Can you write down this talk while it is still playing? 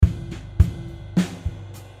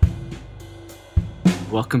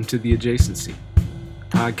Welcome to The Adjacency, a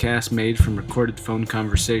podcast made from recorded phone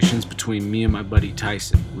conversations between me and my buddy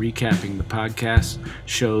Tyson, recapping the podcasts,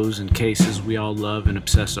 shows, and cases we all love and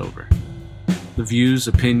obsess over. The views,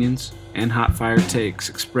 opinions, and hot fire takes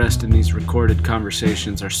expressed in these recorded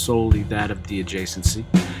conversations are solely that of The Adjacency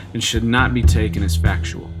and should not be taken as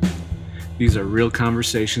factual. These are real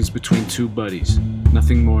conversations between two buddies,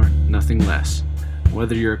 nothing more, nothing less.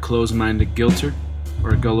 Whether you're a closed-minded guilter or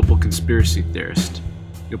a gullible conspiracy theorist,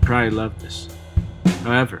 you'll probably love this.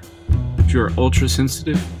 However, if you're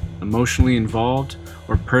ultra-sensitive, emotionally involved,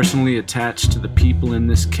 or personally attached to the people in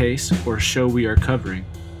this case or show we are covering,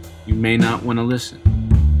 you may not want to listen.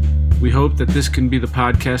 We hope that this can be the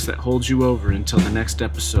podcast that holds you over until the next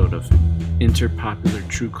episode of Interpopular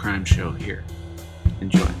True Crime Show here.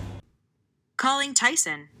 Enjoy. Calling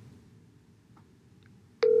Tyson.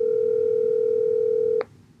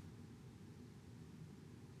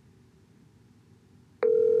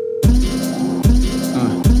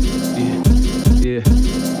 Yeah.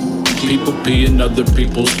 People pee in other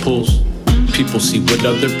people's pools. People see what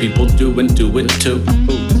other people do and do it too.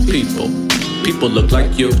 People look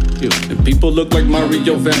like you. And people look like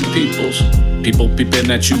Mario Van Peebles. People peeping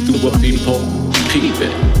at you through a peephole.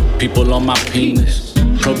 Peeping. People on my penis.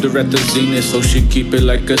 Probed her at the zenith, so she keep it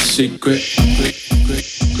like a secret.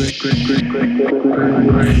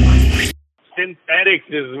 Synthetics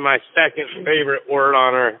is my second favorite word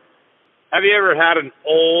on earth. Have you ever had an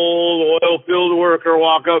old oil field worker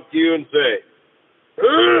walk up to you and say,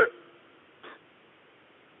 "Oh,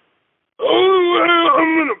 well,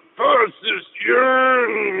 I'm going to pass this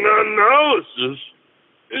urine analysis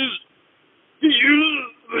is to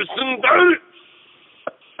use the synthetics."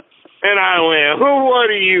 And I went, "Well, what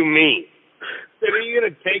do you mean? Said, are you going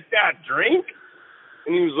to take that drink?"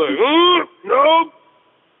 And he was like, "Oh, no.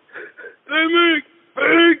 They make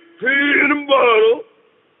fake pee in a bottle,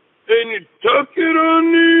 and you tuck it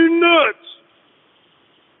under your nuts,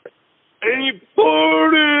 and you pour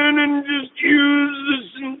it in and just use the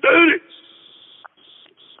synthetics."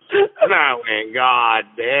 And I went, "God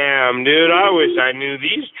damn, dude, I wish I knew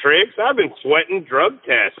these tricks. I've been sweating drug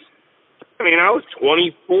tests. I mean, I was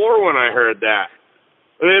 24 when I heard that.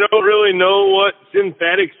 And they don't really know what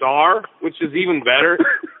synthetics are, which is even better.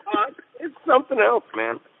 It's something else,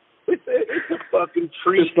 man. It's a fucking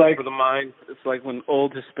treat for the mind." It's like when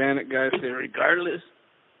old Hispanic guys say, regardless.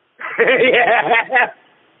 Yeah.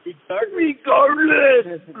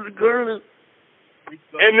 Regardless.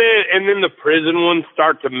 And then the prison ones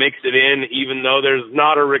start to mix it in, even though there's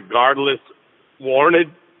not a regardless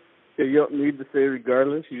warranted. Yeah, you don't need to say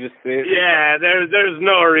regardless. You just say it. Yeah, there's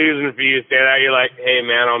no reason for you to say that. You're like, "Hey,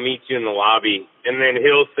 man, I'll meet you in the lobby." And then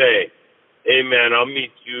he'll say, "Hey, man, I'll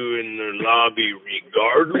meet you in the lobby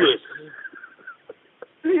regardless."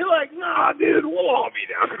 And you're like, "Nah, dude, we'll all be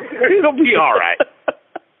down there. It'll be all right."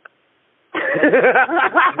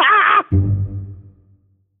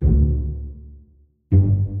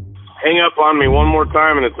 Hang up on me one more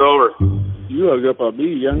time and it's over. You hung up on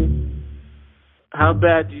me, young. How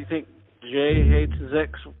bad do you think Jay hates his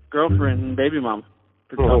ex-girlfriend and baby mom?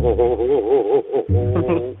 When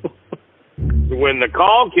the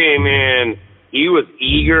call came in, he was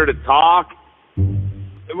eager to talk.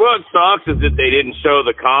 What sucks is that they didn't show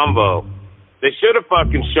the combo. They should have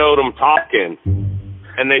fucking showed him talking.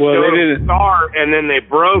 And they showed him start, and then they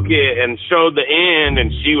broke it and showed the end,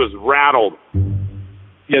 and she was rattled.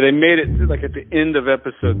 Yeah, they made it, like at the end of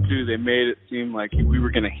episode 2, they made it seem like we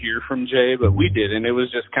were going to hear from Jay, but we didn't. It was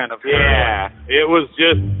just kind of... Yeah, it was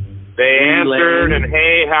just, they answered, and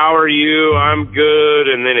 "Hey, how are you? I'm good."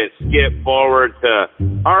 And then it skipped forward to,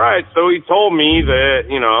 "All right, so he told me that,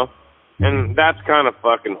 you know," and that's kind of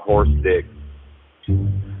fucking horse dick.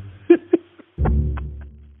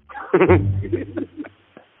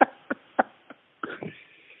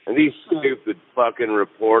 And these stupid fucking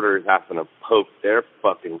reporters having to poke their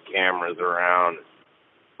fucking cameras around,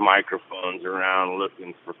 microphones around,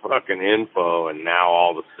 looking for fucking info, and now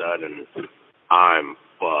all of a sudden, I'm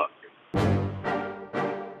fucked.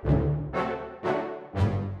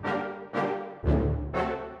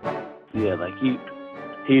 Yeah, like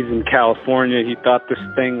he's in California. He thought this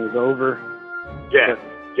thing was over. Yeah.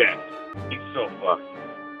 He's so fucked.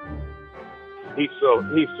 He's so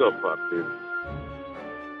fucked, dude.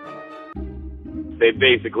 They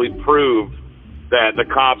basically proved that the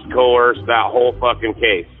cops coerced that whole fucking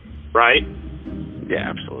case, right? Yeah,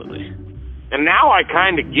 absolutely. And now I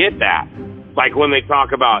kind of get that. Like when they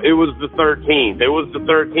talk about, it was the 13th.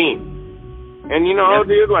 And you know,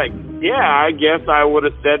 dude, like, yeah, I guess I would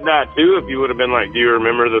have said that too if you would have been like, "Do you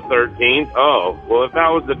remember the 13th? Oh, well, if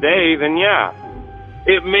that was the day, then yeah.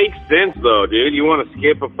 It makes sense, though, dude. You want to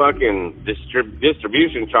skip a fucking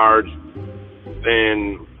distribution charge,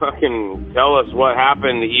 then fucking tell us what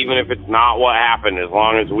happened, even if it's not what happened, as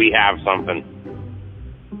long as we have something.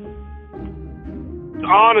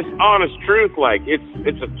 Honest truth, like,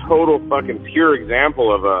 it's a total fucking pure example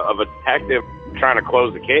of a detective trying to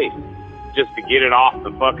close the case, just to get it off the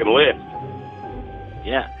fucking list.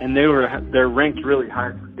 Yeah, and they're ranked really high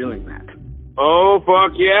for doing that. Oh,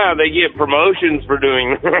 fuck yeah, they get promotions for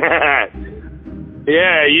doing that.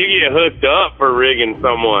 Yeah, you get hooked up for rigging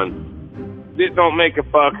someone. It don't make a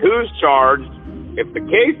fuck who's charged. If the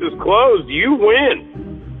case is closed, you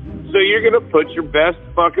win. So you're going to put your best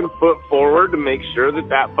fucking foot forward to make sure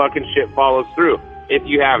that fucking shit follows through. If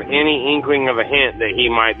you have any inkling of a hint that he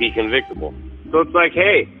might be convictable. So it's like,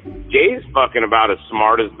 hey, Jay's fucking about as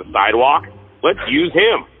smart as the sidewalk. Let's use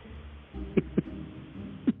him.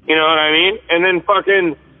 You know what I mean? And then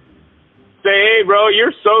fucking say, hey, bro,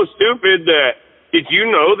 you're so stupid that did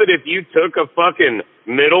you know that if you took a fucking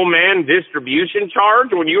middleman distribution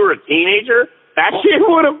charge when you were a teenager, that shit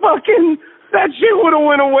would have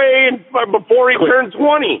went away before he turned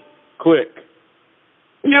 20. Quick.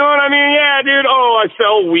 You know what I mean? Yeah, dude. Oh, I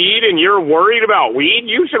sell weed and you're worried about weed?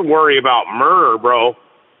 You should worry about murder, bro.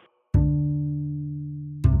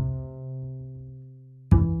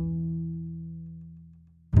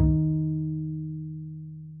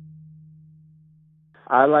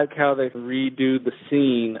 I like how they redo the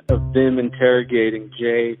scene of them interrogating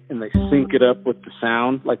Jay, and they sync it up with the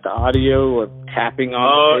sound, like the audio of tapping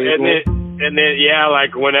on the table. And then, yeah,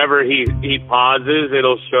 like whenever he pauses,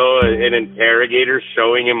 it'll show an interrogator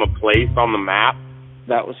showing him a place on the map.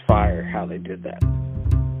 That was fire, how they did that.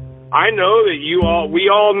 I know that we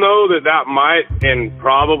all know that might and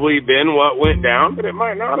probably been what went down, but it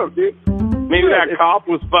might not have, dude. Maybe that cop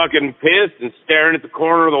was fucking pissed and staring at the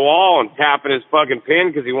corner of the wall and tapping his fucking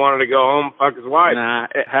pin because he wanted to go home and fuck his wife.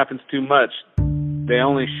 Nah, it happens too much. They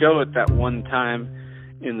only show it that one time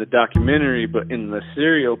in the documentary, but in the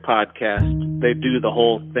Serial podcast, they do the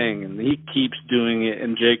whole thing, and he keeps doing it,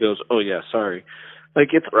 and Jay goes, oh, yeah, sorry.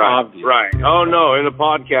 Like, it's obvious. Right. Oh, no, in the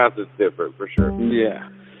podcast, it's different, for sure. Yeah.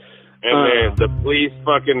 And then the police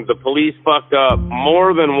fucked up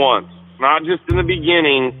more than once. Not just in the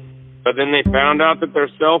beginning, but then they found out that their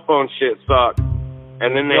cell phone shit sucked.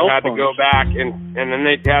 And then they had to go back and then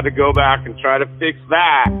they had to go back and try to fix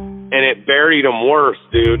that. And it buried them worse,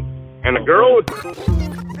 dude. And the girl was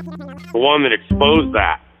the one that exposed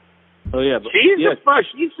that. Oh, yeah. But,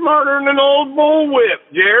 she's smarter than an old bullwhip,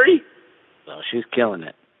 Jerry. Oh, she's killing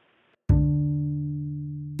it.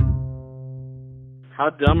 How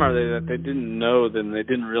dumb are they that they didn't know, then they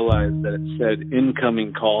didn't realize that it said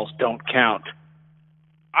incoming calls don't count?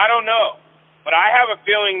 I don't know, but I have a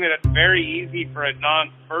feeling that it's very easy for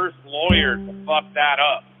Adnan's first lawyer to fuck that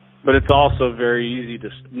up. But it's also very easy to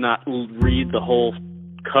not read the whole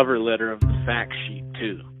cover letter of the fact sheet,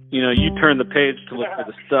 too. You know, you turn the page to look for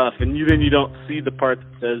the stuff, and then you don't see the part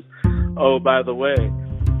that says, oh, by the way.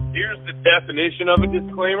 Here's the definition of a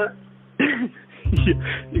disclaimer. Yeah,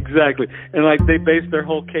 exactly. And, like, they based their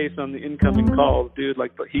whole case on the incoming calls, dude.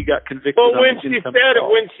 Like, he got convicted on the incoming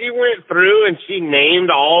calls. When she went through and she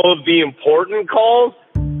named all of the important calls,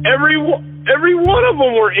 every one of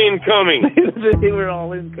them were incoming. They were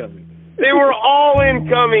all incoming. They were all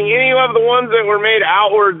incoming. Any of the ones that were made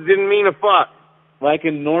outwards didn't mean a fuck. Like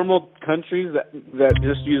in normal countries that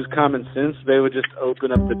just use common sense, they would just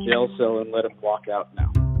open up the jail cell and let them walk out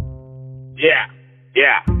now. Yeah.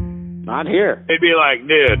 Not here. They'd be like,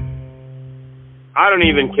 dude, I don't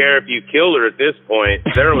even care if you killed her at this point.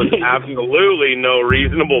 There was absolutely no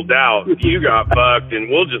reasonable doubt. You got fucked, and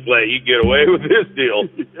we'll just let you get away with this deal.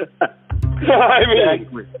 I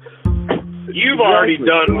mean, you've already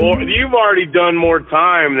done more. You've already done more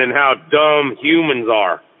time than how dumb humans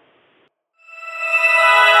are.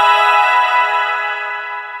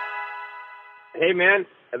 Hey, man,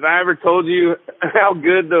 have I ever told you how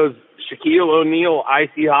good those Shaquille O'Neal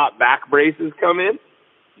icy hot back braces come in?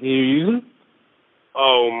 You use them?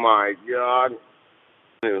 Oh, my God.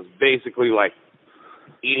 It was basically like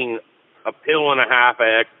eating a pill and a half of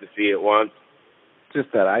ecstasy at once.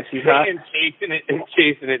 Just that icy hot? And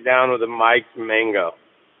chasing it down with a Mike's Mango.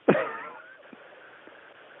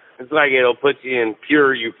 It's like it'll put you in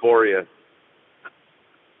pure euphoria.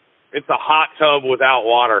 It's a hot tub without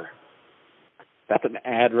water. That's an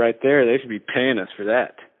ad right there. They should be paying us for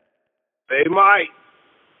that. They might.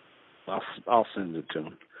 I'll send it to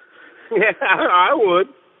them. Yeah, I would.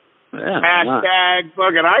 Yeah, hashtag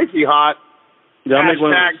fucking icy hot.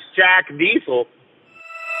 Hashtag Jack Diesel.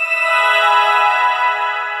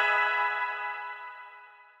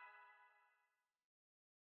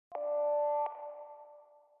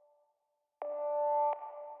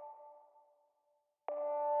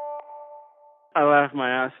 I laughed my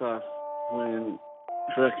ass off when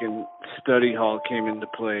fucking study hall came into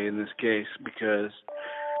play in this case because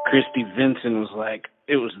Christy Vinson was like,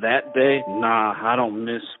 it was that day? Nah, I don't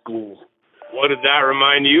miss school. What did that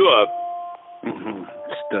remind you of?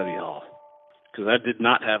 Study hall. Because I did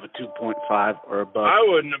not have a 2.5 or above. I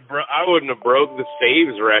wouldn't have broke the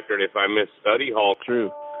saves record if I missed study hall. True.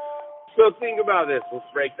 So think about this. Let's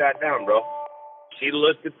break that down, bro. She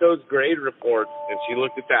looked at those grade reports, and she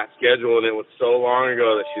looked at that schedule, and it was so long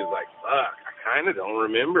ago that she was like, fuck, I kind of don't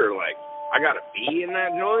remember. Like, I got a B in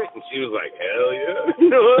that joint? And she was like, hell yeah.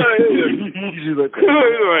 She's like,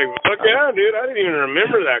 fuck yeah, dude. I didn't even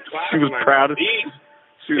remember that class. She was proud of B.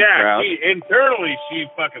 She was proud. Internally, she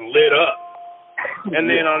fucking lit up. And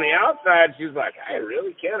then on the outside, she was like, I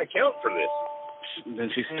really can't account for this. Then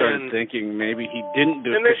she started thinking maybe he didn't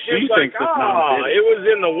do it. And then she was like, it was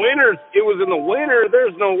in the winter. It was in the winter.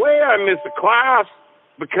 There's no way I missed a class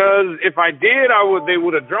because if I did, they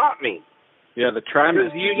would have dropped me. Yeah, the trimester.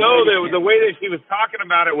 Because the way that she was talking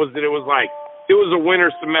about it was that it was like, it was a winter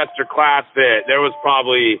semester class that there was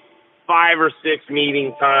probably 5 or 6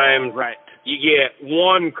 meeting times. Right. You get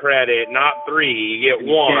 1 credit, not 3. You get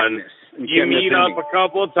 1. You meet up a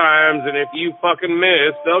couple of times, and if you fucking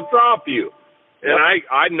miss, they'll drop you. Yep. And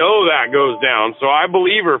I know that goes down, so I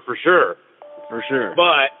believe her for sure. For sure.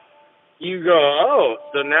 But you go, oh,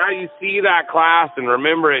 so now you see that class and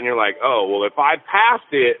remember it, and you're like, oh, well, if I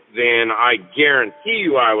passed it, then I guarantee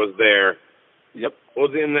you I was there. Yep. Well,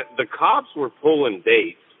 then the cops were pulling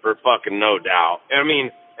dates for fucking no doubt. I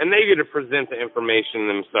mean, and they get to present the information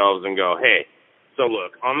themselves and go, hey, so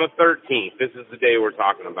look, on the 13th, this is the day we're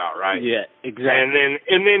talking about, right? Yeah, exactly.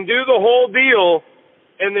 And then do the whole deal,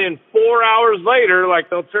 and then 4 hours later, like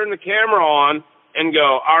they'll turn the camera on and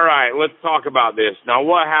go, all right, let's talk about this. Now,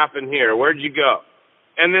 what happened here? Where'd you go?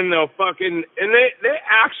 And then they'll and they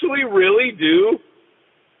actually really do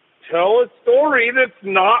tell a story that's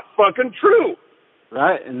not fucking true.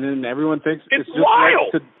 Right, and then everyone thinks it's just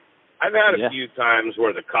wild. Like I've had a few times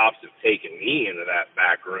where the cops have taken me into that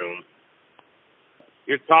back room.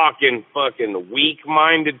 You're talking fucking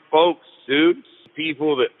weak-minded folks, suits,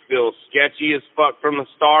 people that feel sketchy as fuck from the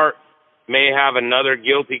start, may have another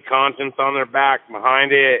guilty conscience on their back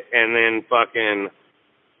behind it, and then fucking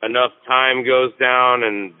enough time goes down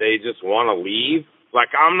and they just want to leave. Like,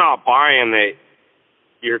 I'm not buying that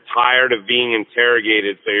you're tired of being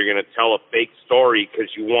interrogated, so you're going to tell a fake story because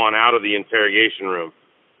you want out of the interrogation room.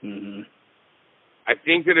 Mm-hmm. I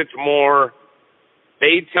think that it's more,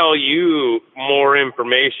 they tell you more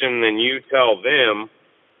information than you tell them.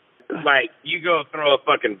 Like, you go throw a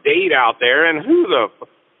fucking date out there, and who the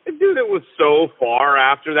dude, it was so far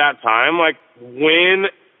after that time. Like, when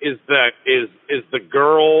is the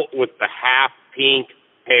girl with the half pink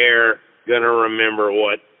hair gonna remember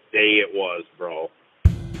what day it was, bro?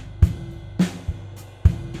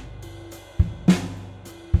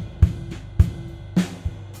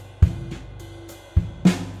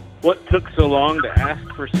 What took so long to ask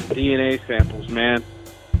for some DNA samples, man?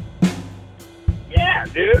 Yeah,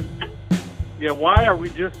 dude. Yeah, why are we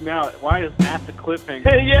just now? Why is that the cliffhanger?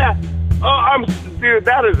 Yeah. Oh, dude,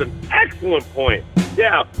 that is an excellent point.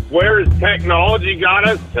 Yeah, where has technology got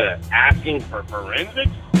us to asking for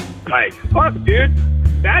forensics? Like, fuck, dude.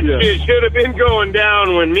 That shit should have been going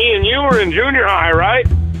down when me and you were in junior high, right?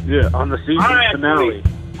 Yeah, on the season finale.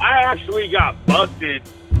 I actually got busted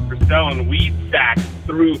for selling weed sacks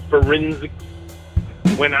through forensics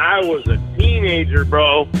when I was a teenager,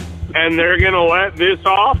 bro. And they're going to let this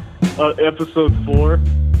off? Episode 4.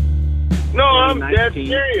 No, I'm dead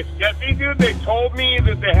serious. Jesse, dude, they told me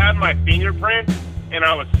that they had my fingerprint, and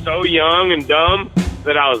I was so young and dumb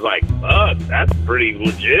that I was like, fuck, that's pretty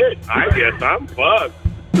legit. I guess I'm fucked.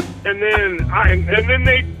 And then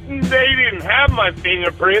they didn't have my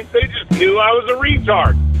fingerprints. They just knew I was a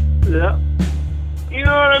retard. Yeah. You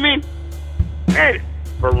know what I mean? Hey,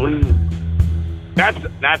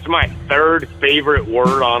 that's my third favorite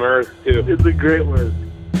word on earth, too. It's a great word.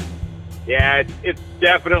 Yeah, it's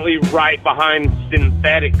definitely right behind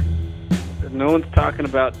synthetics. No one's talking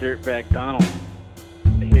about Dirtbag Donald.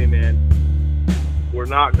 Hey, man, we're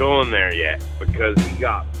not going there yet because we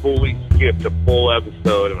got fully skipped a full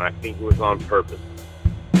episode, and I think it was on purpose.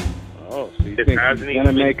 Oh, so you think they're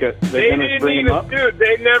gonna make a? They're gonna bring him up? Dude,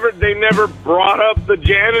 they never brought up the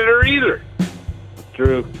janitor either.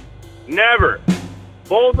 True. Never.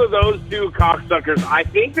 Both of those two cocksuckers, I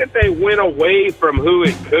think that they went away from who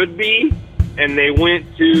it could be, and they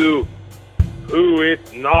went to who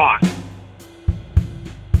it's not.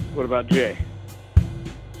 What about Jay?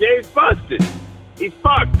 Jay's busted. He's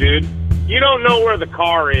fucked, dude. You don't know where the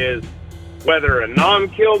car is, whether a non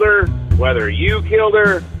killed her whether you killed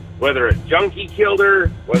her, whether a junkie killed her,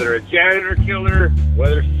 whether a janitor killed her,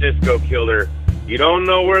 whether Cisco killed her. You don't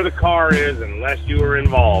know where the car is unless you were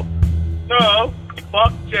involved. So,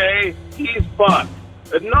 fuck Jay, he's fucked.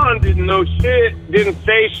 Adnan didn't know shit, didn't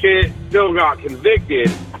say shit, still got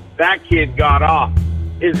convicted. That kid got off.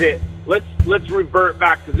 Let's revert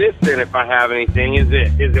back to this then if I have anything. Is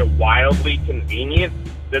it wildly convenient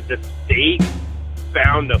that the state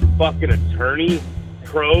found a fucking attorney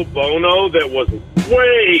pro bono that was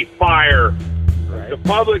way fire? Right. The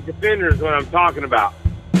public defender is what I'm talking about.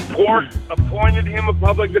 Court appointed him a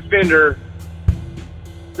public defender.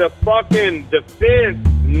 The fucking defense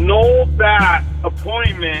nulled that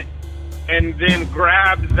appointment and then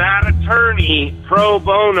grabbed that attorney pro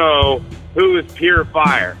bono who is pure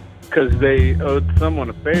fire. Because they owed someone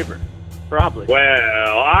a favor, probably.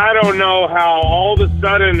 Well, I don't know how all of a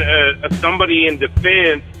sudden somebody in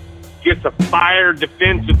defense gets a fired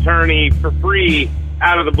defense attorney for free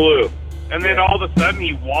out of the blue. And then all of a sudden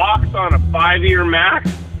he walks on a 5-year max.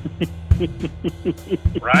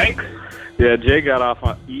 Right? Yeah, Jay got off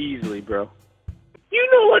on easily, bro. You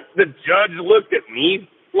know what the judge looked at me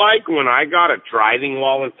like when I got a driving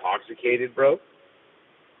while intoxicated, bro?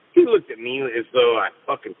 He looked at me as though I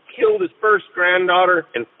fucking killed his first granddaughter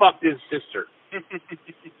and fucked his sister.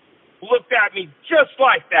 Looked at me just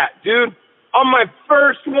like that, dude. On my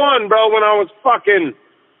first one, bro, when I was fucking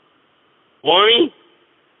 20.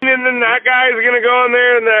 And then that guy's gonna go in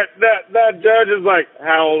there and that judge is like,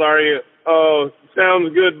 how old are you? Oh,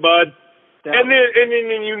 sounds good, bud. And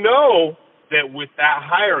then you know that with that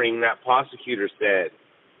hiring, that prosecutor said,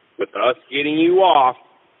 with us getting you off,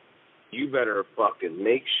 you better fucking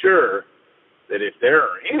make sure that if there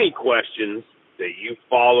are any questions, that you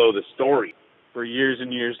follow the story. For years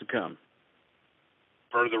and years to come.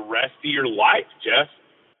 For the rest of your life, Jeff.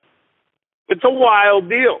 It's a wild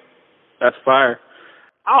deal. That's fire.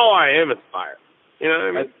 All I am is fire. You know what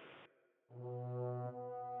I mean?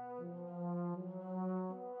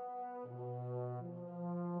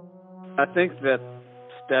 I think that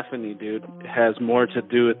Stephanie, dude, has more to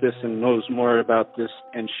do with this and knows more about this.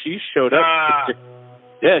 And she showed up.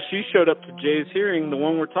 She showed up to Jay's hearing, the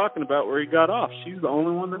one we're talking about where he got off. She's the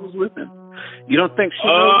only one that was with him. You don't think she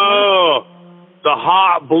knows? Oh, the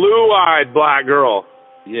hot, blue-eyed black girl.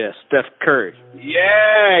 Yeah, Steph Curry.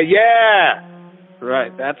 Yeah.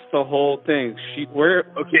 Right, that's the whole thing. She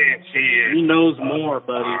knows more,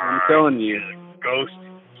 buddy. I'm telling you. Ghost.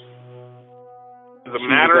 As a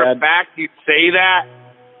matter of fact, you say that,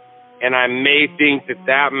 and I may think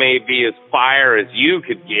that may be as fire as you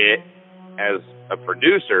could get as a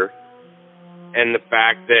producer, and the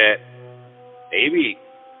fact that maybe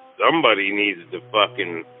somebody needs to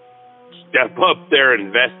fucking step up their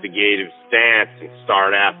investigative stance and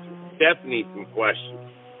start asking Stephanie some questions.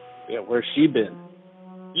 Yeah, where's she been?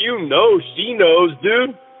 You know she knows,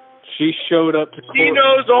 dude. She showed up to court. She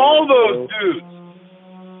knows all those dudes.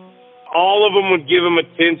 All of them would give him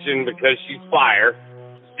attention because she's fire.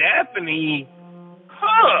 Stephanie,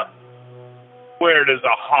 where does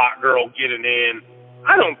a hot girl get it in?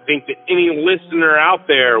 I don't think that any listener out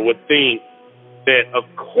there would think that, of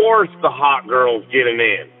course, the hot girl's getting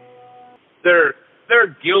in. They're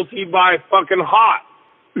guilty by fucking hot.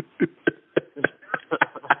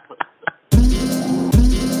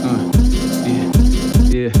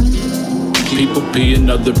 Yeah. People pee in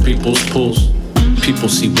other people's pools. People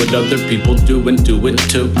see what other people do and do it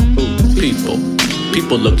too.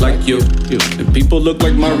 People look like you, and people look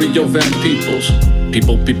like Mario Van Peebles.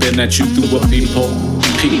 People peeping at you through a peephole.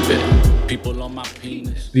 Peeping. People on my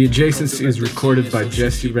penis. The Adjacency is recorded by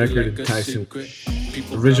Jesse Record and Tyson.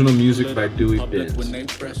 Original music by Dewey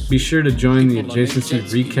Binns. Be sure to join the Adjacency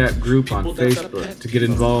Recap group on Facebook to get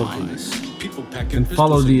involved in this. And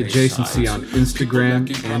follow the Adjacency on Instagram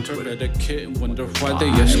and Twitter. Wonder why they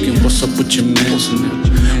asking what's up with your mans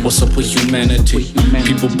now? What's up with humanity?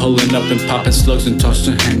 People pulling up and popping slugs and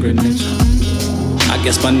tossing hand grenades. I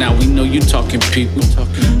guess by now we know you talking people.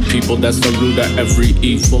 People that's the root of every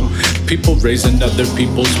evil. People raising other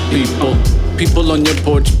people's people. People on your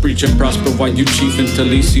porch preach and prosper while you chief until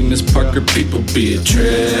he see Miss Parker. People be a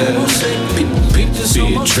trip. People be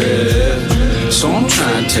a trip. So I'm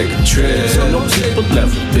trying to take a trip. I know people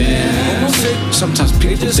ever been. Sometimes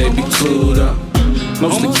people they be clued up.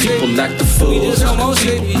 Mostly people act the fools. People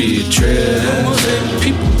be a trip.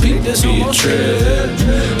 People be a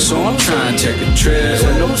trip. So I'm trying to take a trip.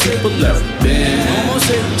 I know people ever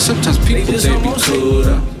been. Sometimes people they be clued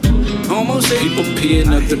up. People pee in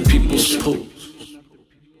other people's pools.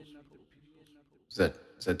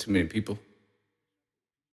 Is that too many people?